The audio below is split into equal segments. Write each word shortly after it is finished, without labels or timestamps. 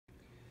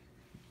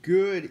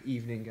Good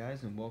evening,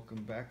 guys, and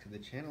welcome back to the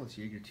channel. It's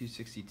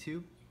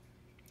Jaeger262,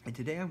 and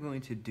today I'm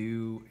going to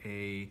do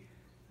a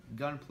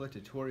Gunpla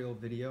tutorial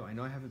video. I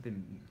know I haven't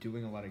been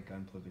doing a lot of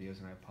Gunpla videos,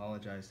 and I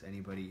apologize to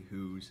anybody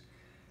who's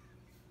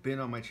been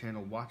on my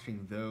channel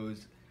watching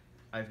those.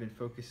 I've been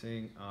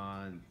focusing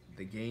on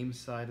the game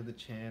side of the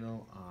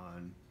channel,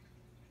 on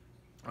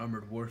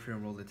Armored Warfare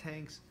and World of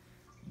Tanks,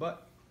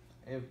 but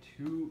I have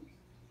two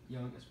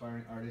young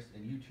aspiring artists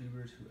and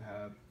YouTubers who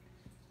have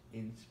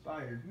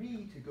inspired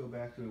me to go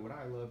back to what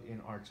I love in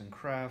arts and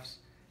crafts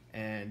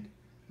and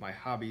my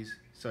hobbies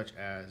such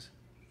as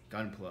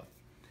Gunpla.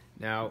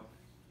 Now,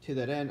 to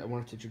that end, I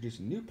wanted to introduce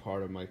a new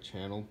part of my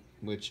channel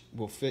which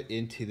will fit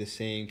into the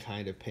same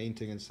kind of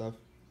painting and stuff,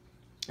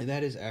 and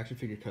that is action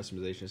figure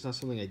customization. It's not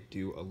something I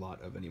do a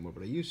lot of anymore,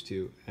 but I used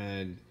to,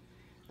 and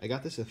I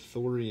got this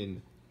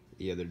Athorian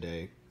the other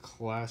day,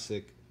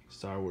 classic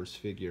Star Wars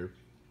figure,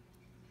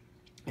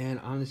 and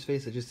on his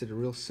face I just did a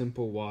real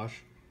simple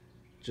wash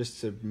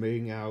just to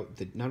bring out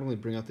not only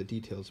bring out the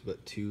details,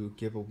 but to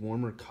give a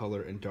warmer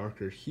color and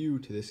darker hue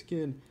to the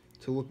skin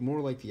to look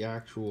more like the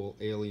actual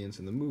aliens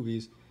in the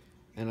movies.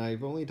 And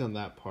I've only done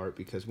that part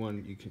because,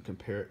 one, you can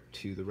compare it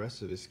to the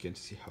rest of his skin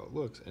to see how it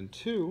looks, and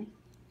two,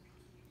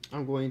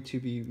 I'm going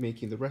to be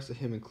making the rest of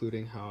him,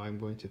 including how I'm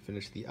going to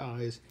finish the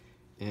eyes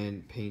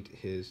and paint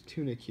his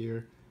tunic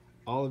here,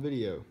 all a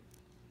video.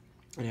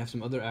 And I have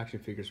some other action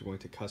figures we're going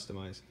to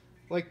customize,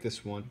 like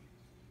this one.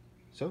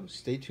 So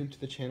stay tuned to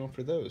the channel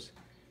for those.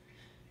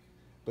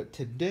 But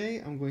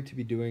today I'm going to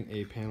be doing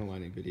a panel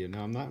lining video.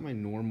 Now, I'm not in my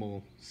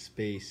normal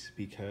space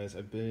because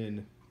I've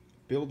been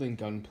building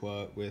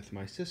Gunpla with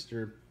my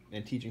sister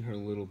and teaching her a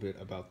little bit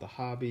about the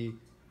hobby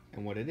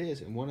and what it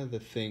is. And one of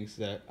the things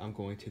that I'm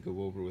going to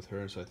go over with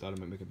her, so I thought I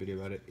might make a video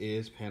about it,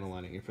 is panel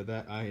lining. And for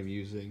that, I am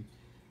using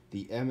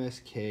the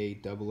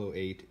MSK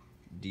 008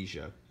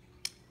 Deja.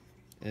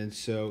 And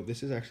so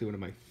this is actually one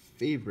of my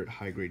favorite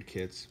high-grade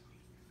kits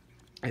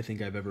I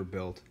think I've ever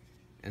built.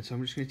 And so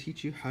I'm just going to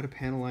teach you how to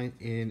panel line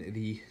in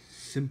the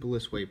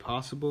simplest way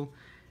possible.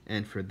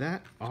 And for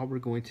that, all we're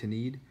going to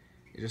need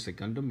is just a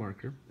Gundam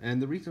marker.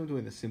 And the reason I'm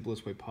doing the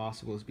simplest way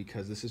possible is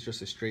because this is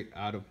just a straight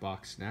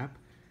out-of-box snap.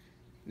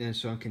 And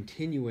so I'm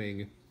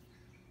continuing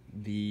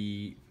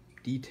the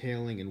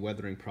detailing and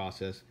weathering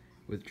process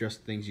with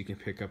just things you can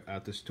pick up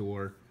at the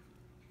store.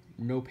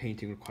 No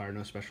painting required,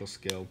 no special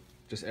skill,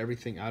 just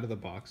everything out of the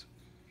box.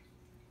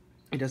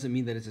 It doesn't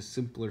mean that it's a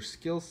simpler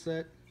skill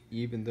set,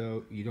 even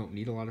though you don't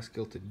need a lot of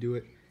skill to do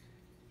it.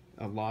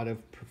 A lot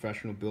of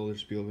professional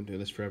builders, people have been doing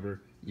this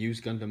forever, use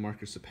Gundam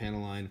markers to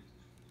panel line.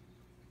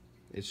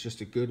 It's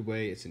just a good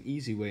way, it's an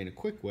easy way and a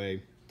quick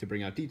way to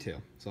bring out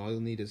detail. So all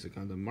you'll need is a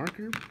Gundam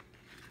marker,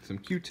 some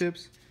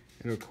Q-tips,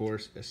 and of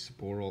course a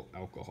sporyl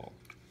alcohol.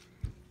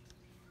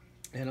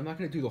 And I'm not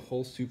going to do the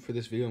whole suit for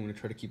this video, I'm going to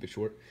try to keep it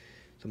short.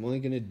 So I'm only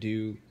going to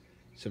do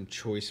some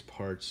choice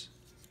parts.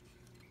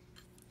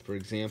 For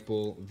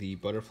example, the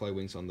butterfly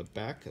wings on the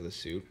back of the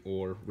suit,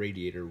 or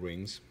radiator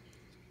wings,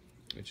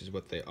 which is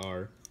what they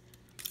are.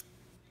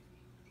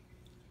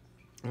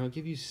 I'll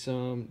give you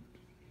some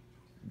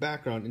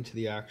background into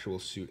the actual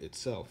suit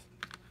itself.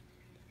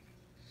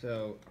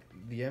 So,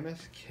 the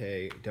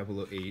MSK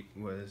 008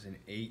 was an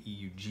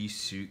AEUG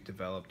suit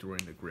developed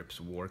during the Grips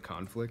War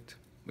conflict,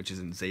 which is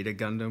in Zeta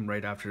Gundam,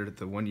 right after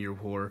the 1 Year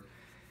War.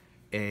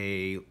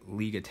 A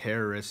League of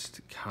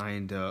Terrorists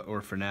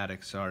or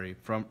fanatics, sorry,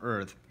 from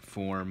Earth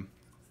form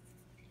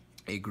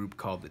a group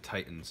called the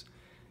Titans.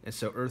 And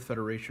so Earth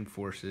Federation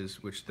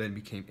forces, which then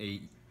became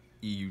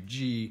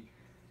AEUG,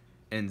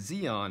 and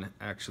Zeon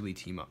actually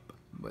team up.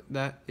 But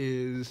that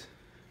is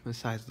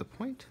besides the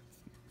point.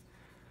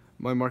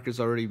 My marker's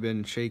already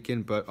been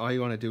shaken, but all you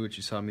want to do, what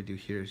you saw me do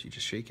here, is you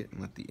just shake it and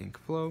let the ink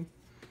flow.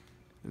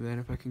 And then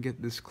if I can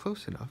get this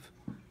close enough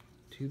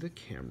to the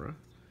camera,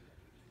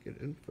 get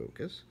it in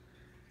focus,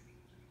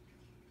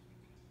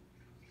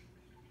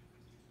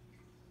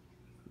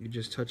 you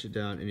just touch it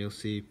down and you'll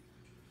see.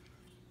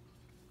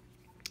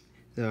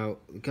 Now,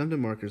 Gundam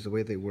markers, the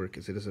way they work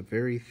is it is a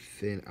very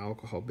thin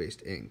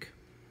alcohol-based ink.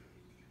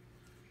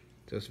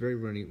 So it's very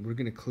runny. We're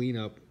going to clean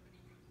up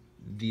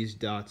these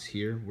dots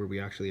here where we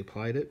actually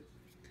applied it.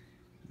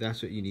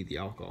 That's what you need the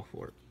alcohol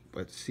for.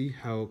 But see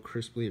how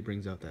crisply it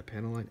brings out that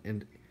panel line?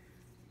 And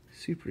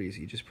super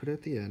easy. You just put it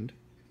at the end,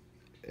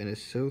 and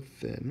it's so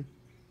thin.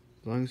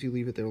 As long as you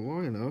leave it there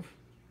long enough,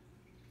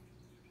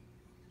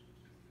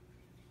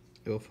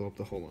 it'll fill up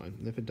the whole line.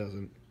 And if it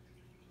doesn't,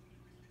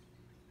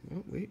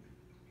 oh wait,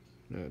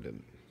 no it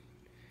didn't.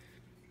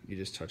 You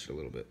just touch it a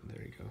little bit.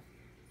 There you go.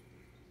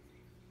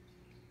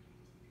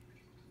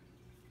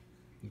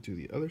 Do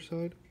the other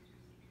side.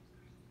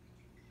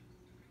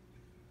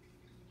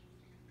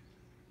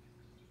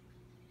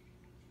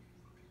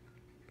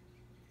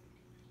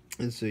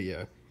 And so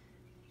yeah,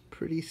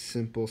 pretty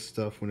simple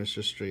stuff when it's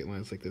just straight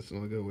lines like this,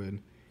 and I'll go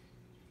in.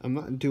 I'm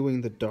not doing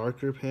the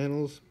darker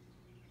panels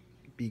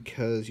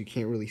because you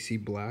can't really see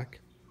black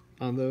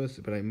on those,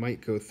 but I might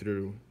go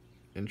through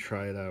and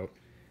try it out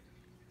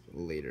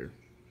later.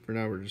 For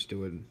now, we're just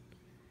doing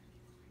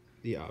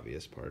the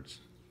obvious parts.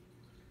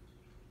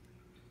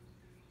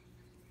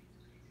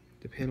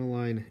 the panel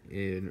line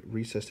in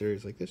recessed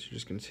areas like this, you're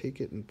just going to take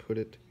it and put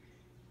it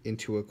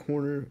into a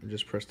corner and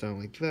just press down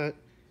like that,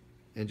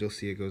 and you'll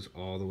see it goes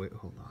all the way.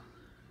 Hold on.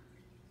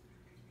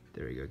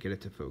 There you go. Get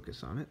it to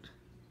focus on it.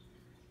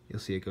 You'll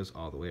see it goes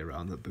all the way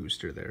around the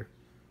booster there.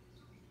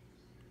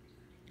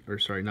 Or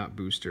sorry, not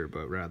booster,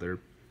 but rather...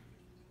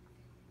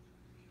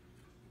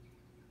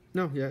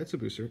 No, yeah, it's a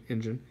booster.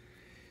 Engine.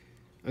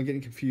 I'm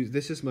getting confused.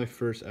 This is my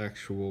first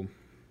actual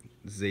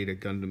Zeta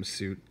Gundam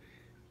suit.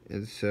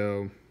 And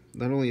so,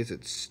 not only is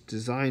it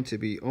designed to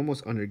be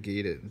almost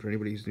undergated, for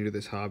anybody who's new to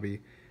this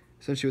hobby,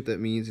 essentially what that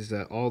means is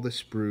that all the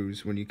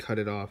sprues, when you cut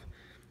it off,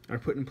 are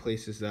put in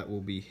places that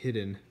will be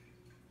hidden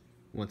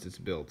once it's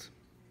built.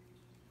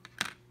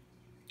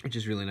 Which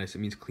is really nice. It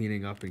means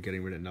cleaning up and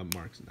getting rid of nub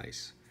marks.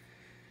 Nice.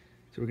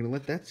 So we're going to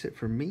let that sit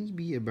for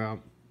maybe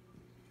about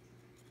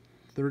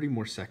 30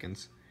 more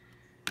seconds.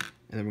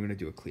 And then we're going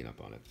to do a cleanup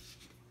on it.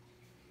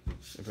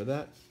 And for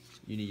that,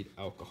 you need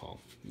alcohol.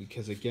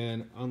 Because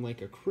again,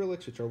 unlike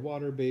acrylics, which are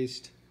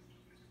water-based,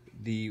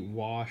 the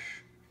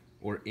wash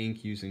or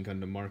ink used in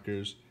Gundam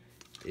markers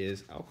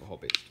is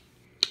alcohol-based.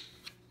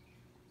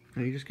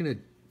 Now you're just going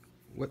to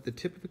wet the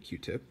tip of a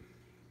Q-tip.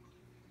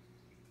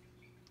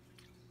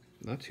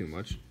 Not too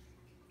much.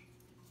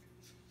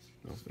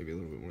 No, maybe a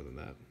little bit more than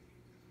that.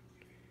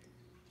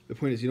 The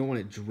point is you don't want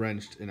it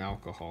drenched in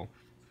alcohol,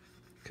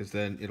 because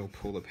then it'll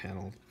pull the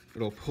panel,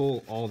 it'll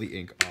pull all the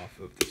ink off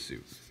of the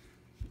suit.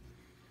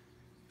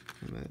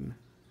 And then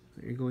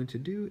what you're going to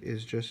do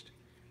is just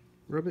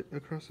rub it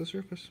across the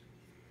surface.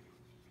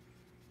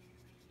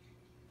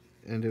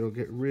 And it'll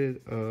get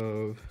rid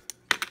of,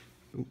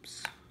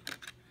 oops.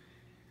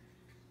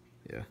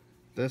 Yeah,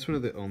 that's one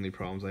of the only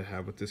problems I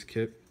have with this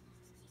kit,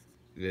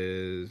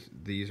 is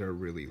these are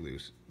really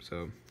loose.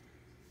 So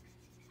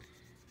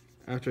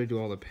after I do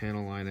all the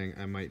panel lining,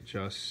 I might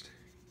just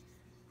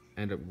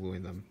end up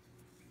gluing them.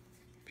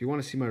 If you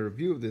want to see my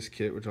review of this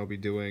kit, which I'll be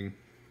doing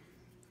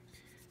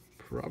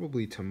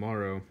probably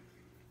tomorrow,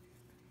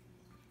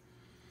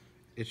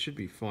 it should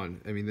be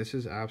fun. I mean, this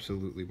is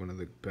absolutely one of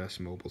the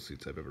best mobile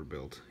suits I've ever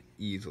built.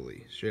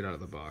 Easily, straight out of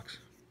the box.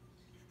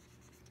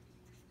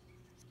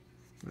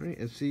 Alright,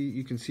 and see,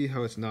 you can see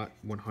how it's not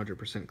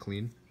 100%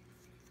 clean.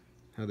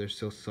 How there's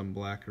still some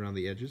black around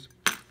the edges.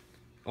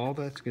 All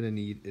that's going to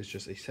need is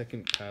just a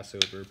second pass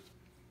over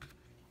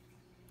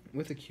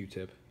with a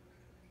Q-tip.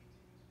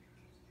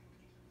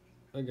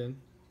 Again,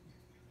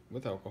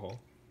 with alcohol.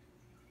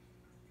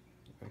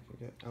 If I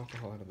can get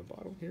alcohol out of the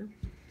bottle here.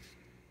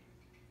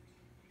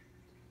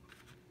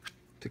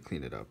 To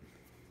clean it up.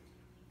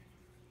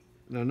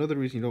 Now, another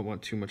reason you don't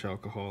want too much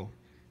alcohol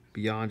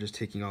beyond just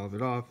taking all of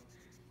it off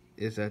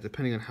is that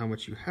depending on how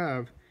much you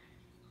have,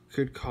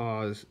 could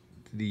cause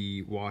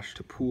the wash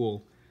to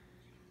pool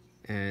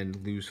and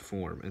lose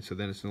form, and so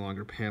then it's no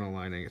longer panel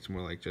lining, it's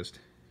more like just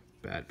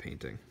bad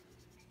painting.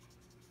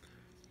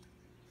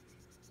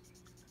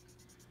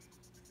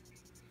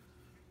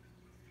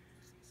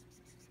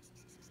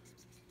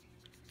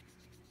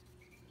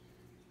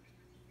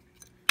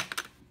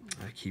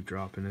 I keep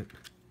dropping it.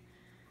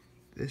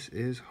 This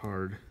is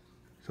hard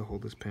to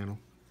hold this panel.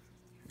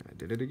 I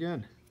did it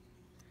again.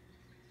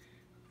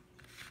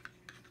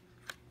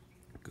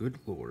 Good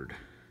Lord.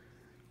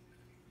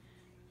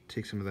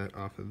 Take some of that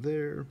off of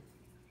there.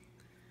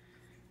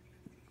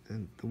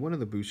 And the one of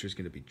the boosters is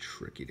going to be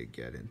tricky to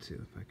get into.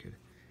 If I could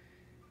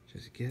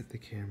just get the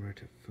camera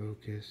to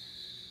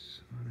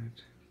focus on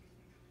it.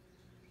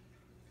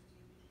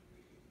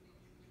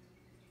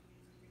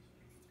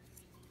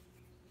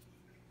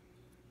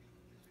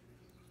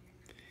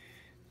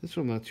 This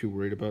one I'm not too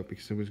worried about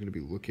because someone's going to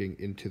be looking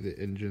into the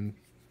engine.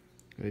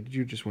 I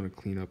do just want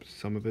to clean up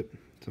some of it.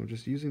 So I'm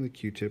just using the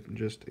Q-tip and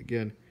just,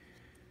 again,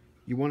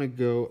 you want to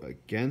go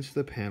against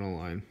the panel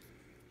line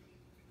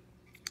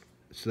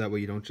so that way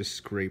you don't just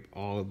scrape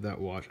all of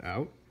that wash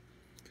out.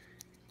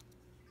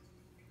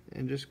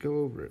 And just go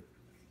over it.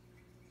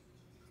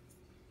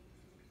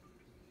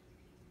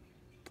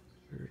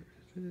 Where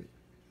is it?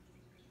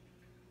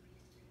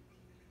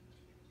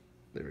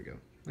 There we go,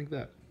 like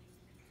that.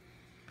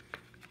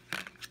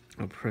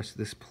 I'll press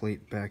this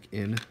plate back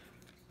in.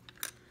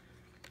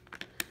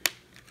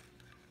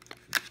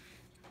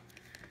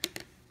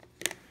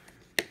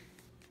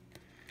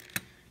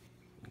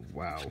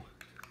 Wow.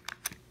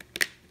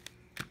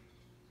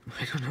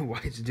 I don't know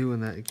why it's doing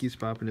that. It keeps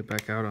popping it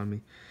back out on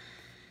me.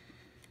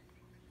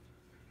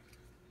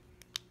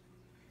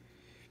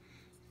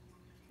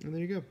 And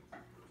there you go.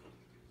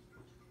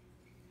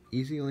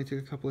 Easy, only took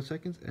a couple of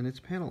seconds, and it's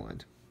panel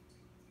lined.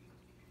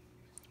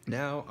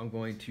 Now I'm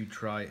going to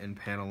try and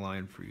panel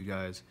line for you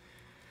guys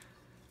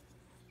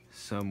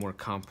some more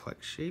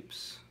complex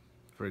shapes.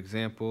 For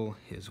example,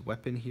 his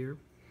weapon here.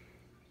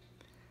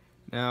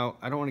 Now,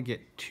 I don't want to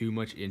get too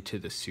much into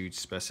the suit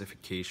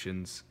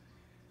specifications.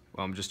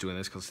 Well, I'm just doing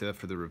this because I'll say that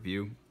for the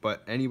review.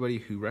 But anybody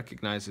who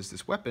recognizes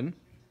this weapon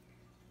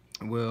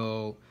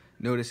will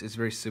notice it's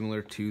very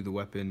similar to the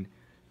weapon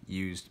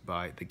used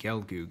by the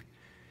Gelgoog.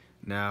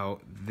 Now,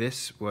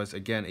 this was,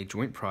 again, a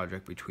joint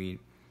project between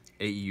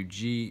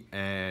AEUG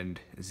and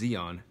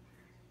Xeon,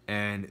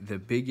 And the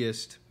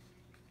biggest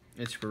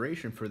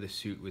inspiration for the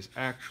suit was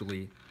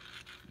actually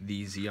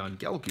the Zeon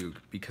Gelgoog,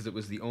 because it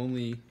was the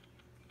only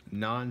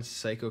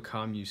non-Psycho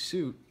Commu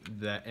suit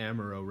that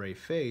Amuro Ray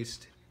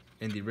faced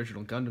in the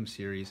original Gundam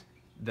series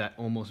that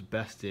almost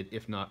bested,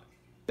 if not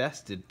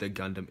bested, the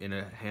Gundam in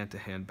a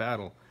hand-to-hand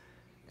battle.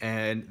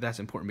 And that's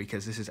important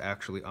because this is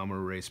actually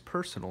Amuro Ray's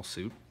personal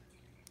suit,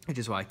 which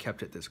is why I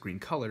kept it this green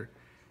color.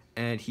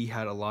 And he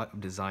had a lot of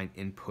design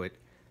input,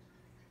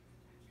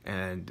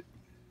 and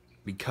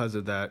because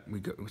of that, we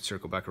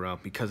circle back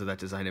around, because of that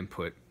design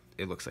input,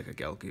 it looks like a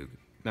Gelgoog.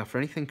 Now for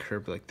anything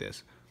curved like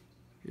this,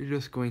 you're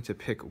just going to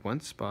pick one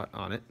spot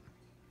on it,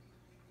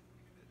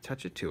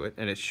 touch it to it,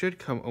 and it should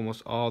come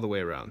almost all the way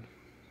around.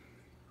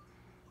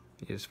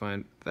 You just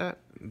find that,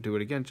 do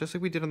it again, just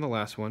like we did on the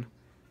last one.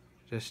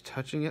 Just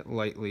touching it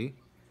lightly,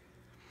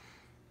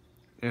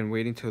 and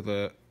waiting till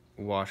the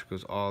wash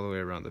goes all the way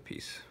around the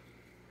piece.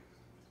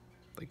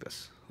 Like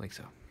this, like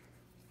so.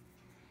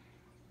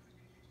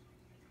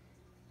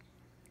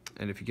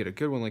 And if you get a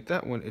good one like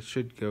that one, it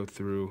should go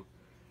through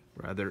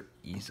rather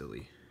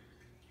easily.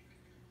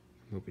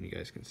 I'm hoping you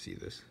guys can see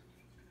this.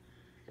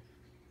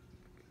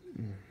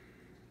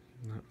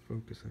 Not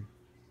focusing.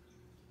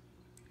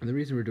 And the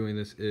reason we're doing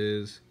this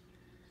is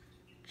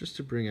just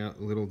to bring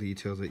out little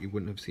details that you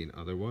wouldn't have seen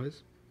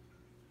otherwise.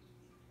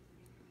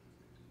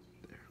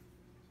 There.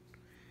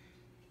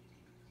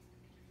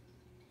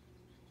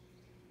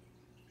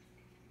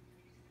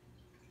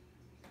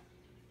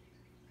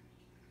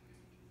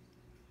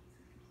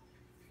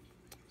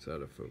 It's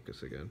out of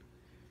focus again.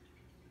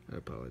 I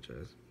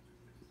apologize.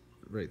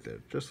 Right there,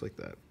 just like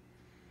that.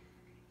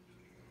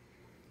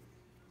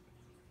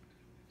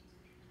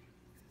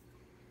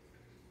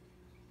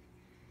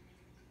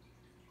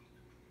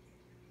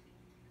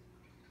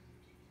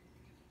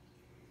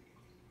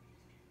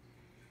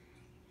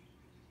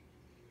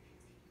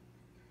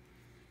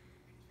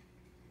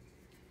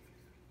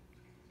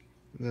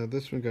 Now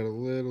this one got a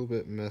little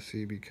bit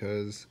messy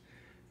because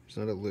there's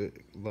not a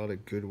lot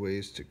of good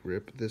ways to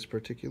grip this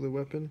particular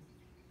weapon,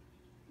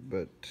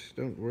 but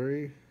don't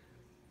worry,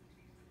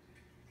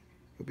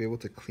 we'll be able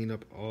to clean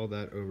up all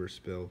that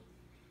overspill.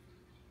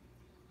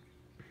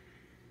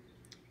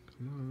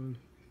 Come on,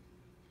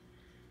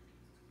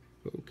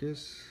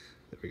 focus,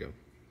 there we go.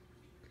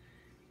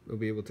 We'll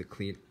be able to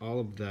clean all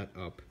of that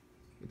up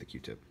with the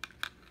Q-tip.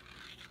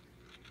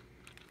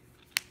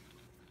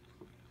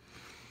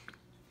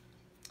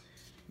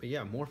 But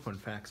yeah, more fun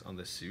facts on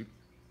this suit.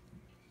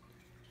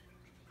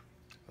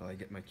 While I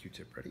get my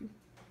Q-tip ready.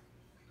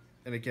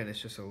 And again,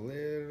 it's just a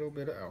little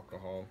bit of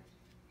alcohol.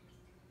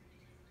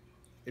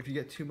 If you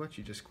get too much,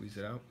 you just squeeze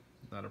it out.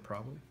 Not a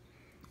problem.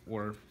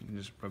 Or you can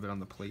just rub it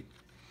on the plate.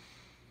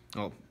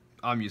 Oh,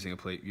 I'm using a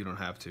plate. You don't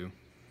have to.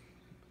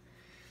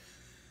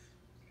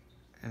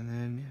 And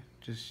then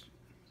just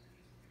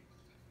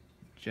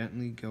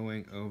gently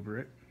going over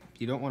it.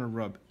 You don't want to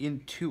rub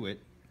into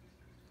it,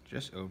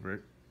 just over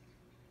it.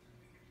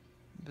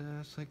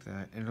 Just like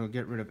that, and it'll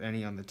get rid of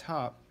any on the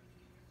top,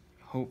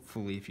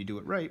 hopefully if you do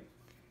it right,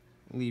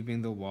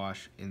 leaving the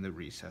wash in the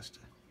recessed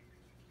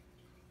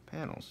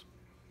panels,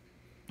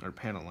 or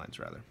panel lines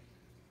rather.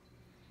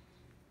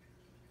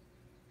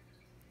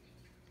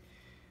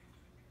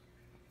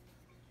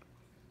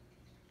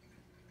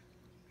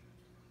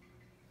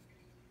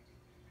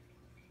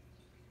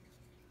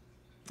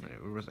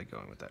 Alright, where was I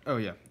going with that? Oh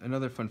yeah,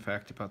 another fun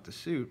fact about the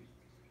suit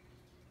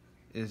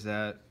is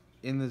that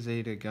in the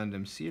Zeta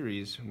Gundam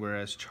series,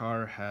 whereas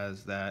Char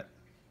has that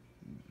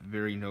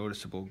very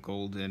noticeable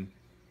golden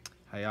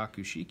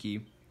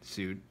Hyakushiki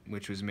suit,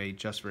 which was made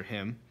just for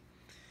him,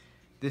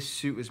 this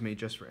suit was made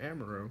just for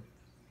Amuro,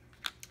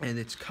 and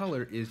its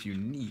color is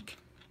unique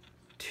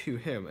to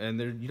him, and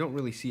you don't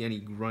really see any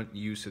grunt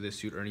use of this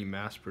suit or any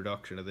mass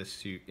production of this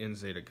suit in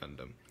Zeta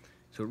Gundam.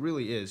 So it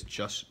really is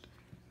just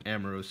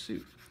Amuro's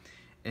suit.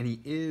 And he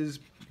is,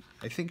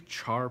 I think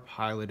Char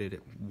piloted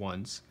it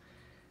once,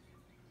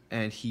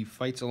 and he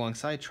fights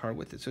alongside Char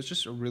with it. So it's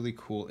just a really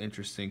cool,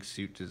 interesting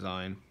suit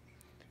design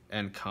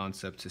and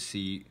concept to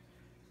see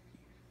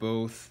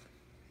both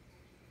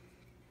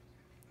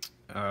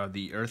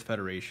the Earth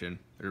Federation,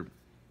 or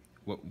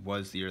what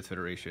was the Earth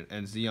Federation,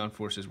 and Zeon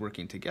forces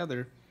working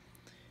together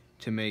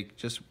to make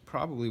just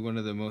probably one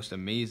of the most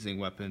amazing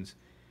weapons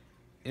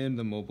in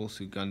the Mobile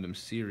Suit Gundam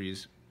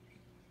series,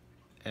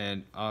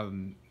 and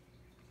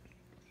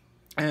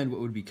what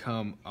would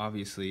become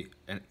obviously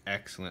an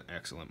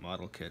excellent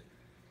model kit.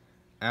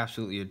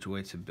 Absolutely a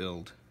joy to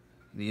build.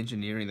 The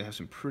engineering, they have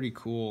some pretty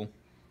cool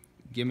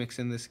gimmicks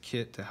in this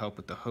kit to help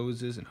with the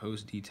hoses and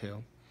hose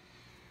detail.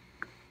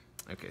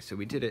 Okay, so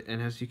we did it, and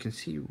as you can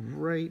see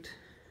right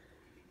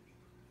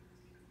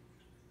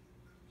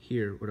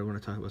here, what I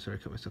want to talk about, sorry I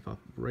cut myself off,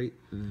 right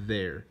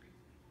there,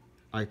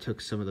 I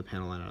took some of the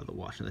panel line out of the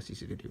wash, and that's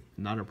easy to do.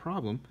 Not a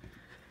problem.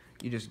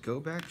 You just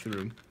go back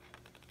through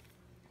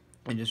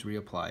and just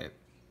reapply it.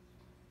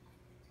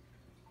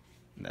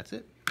 And that's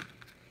it.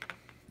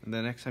 And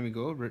the next time you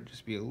go over it,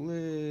 just be a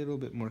little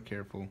bit more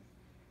careful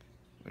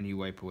when you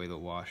wipe away the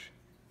wash,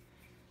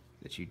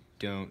 that you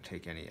don't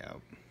take any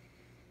out.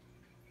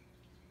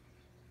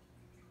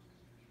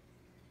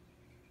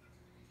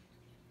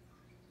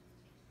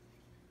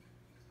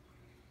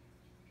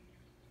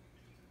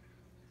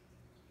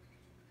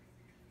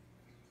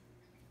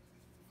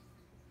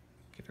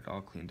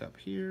 all cleaned up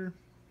here.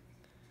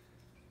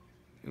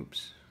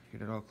 Oops,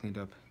 get it all cleaned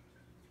up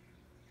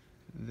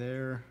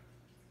there.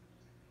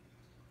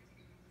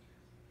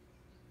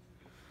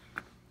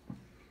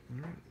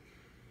 All right.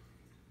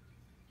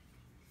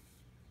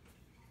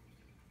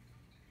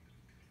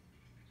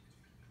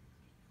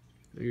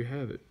 There you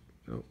have it.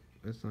 Oh,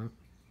 it's not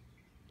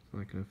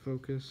gonna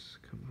focus.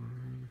 Come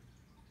on.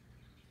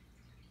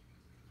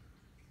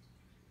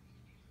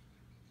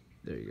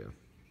 There you go.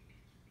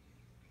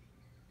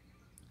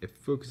 It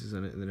focuses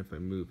on it, and then if I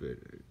move it,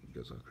 it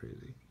goes all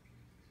crazy.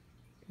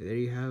 There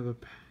you have a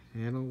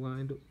panel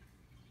lined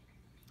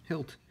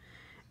hilt.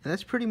 And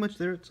that's pretty much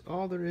there. It's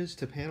all there is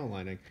to panel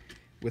lining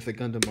with a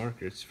Gundam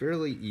Marker. It's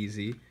fairly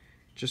easy.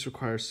 Just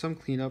requires some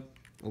cleanup,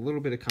 a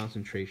little bit of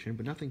concentration,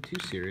 but nothing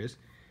too serious.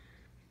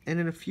 And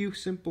in a few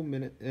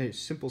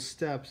simple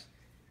steps,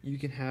 you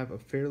can have a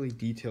fairly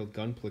detailed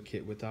Gunpla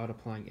kit without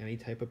applying any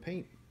type of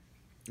paint.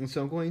 And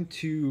so I'm going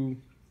to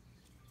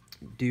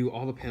do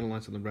all the panel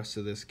lines on the rest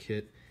of this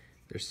kit.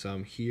 There's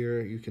some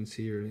here you can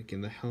see, or like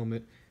in the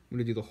helmet. I'm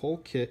going to do the whole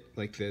kit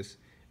like this,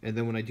 and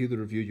then when I do the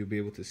review, you'll be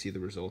able to see the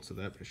results of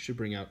that. But it should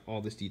bring out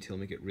all this detail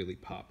and make it really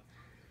pop.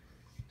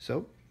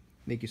 So,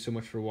 thank you so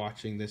much for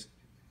watching this,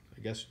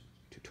 I guess,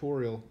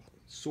 tutorial,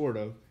 sort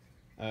of.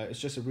 It's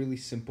just a really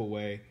simple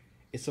way.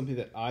 It's something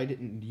that I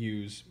didn't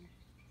use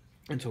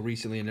until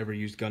recently. I never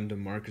used Gundam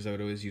markers. I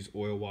would always use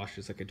oil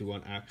washes like I do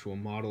on actual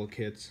model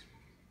kits,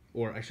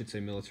 or I should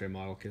say military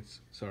model kits,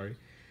 sorry,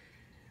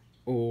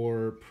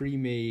 or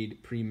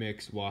pre-made,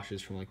 pre-mixed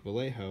washes from like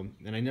Vallejo,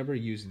 and I never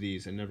used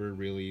these. I never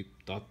really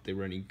thought they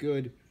were any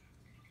good,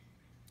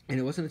 and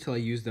it wasn't until I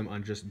used them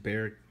on just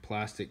bare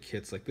plastic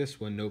kits like this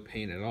one, no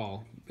paint at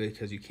all,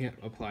 because you can't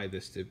apply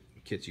this to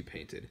kits you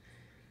painted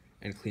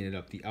and clean it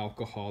up. The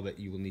alcohol that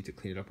you will need to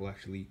clean it up will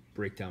actually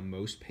break down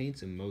most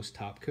paints and most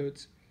top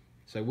coats,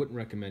 so I wouldn't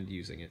recommend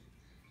using it.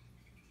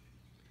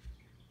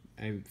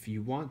 And if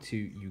you want to,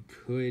 you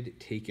could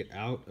take it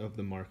out of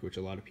the marker, which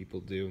a lot of people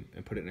do,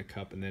 and put it in a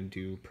cup and then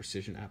do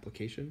precision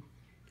application.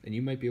 And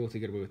you might be able to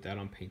get away with that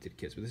on painted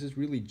kits, but this is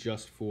really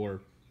just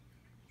for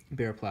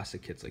bare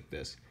plastic kits like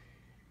this.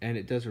 And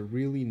it does a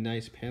really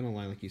nice panel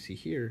line like you see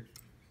here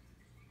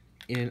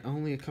in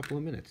only a couple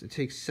of minutes. It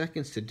takes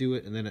seconds to do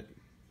it, and then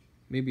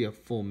maybe a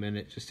full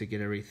minute just to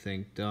get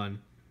everything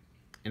done.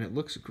 And it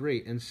looks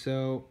great. And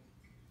so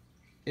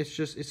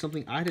it's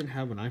something I didn't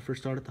have when I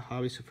first started the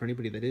hobby, so for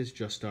anybody that is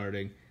just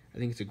starting, I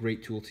think it's a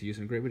great tool to use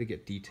and a great way to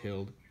get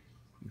detailed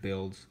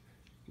builds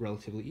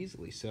relatively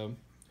easily. So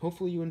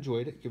hopefully you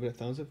enjoyed it. Give it a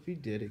thumbs up if you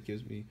did. It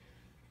gives me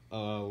a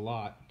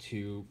lot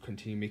to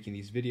continue making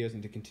these videos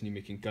and to continue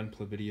making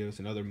Gunpla videos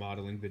and other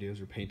modeling videos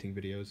or painting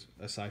videos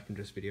aside from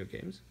just video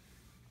games.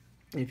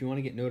 And if you want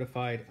to get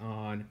notified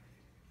on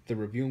the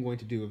review I'm going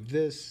to do of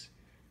this,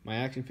 my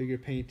action figure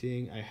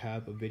painting, I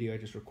have a video I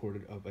just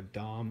recorded of a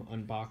Dom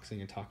unboxing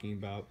and talking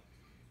about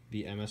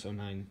the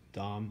MS-09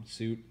 Dom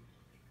suit.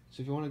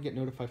 So if you want to get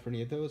notified for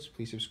any of those,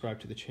 please subscribe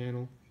to the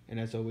channel. And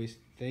as always,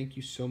 thank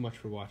you so much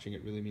for watching.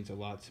 It really means a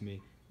lot to me,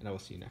 and I will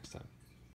see you next time.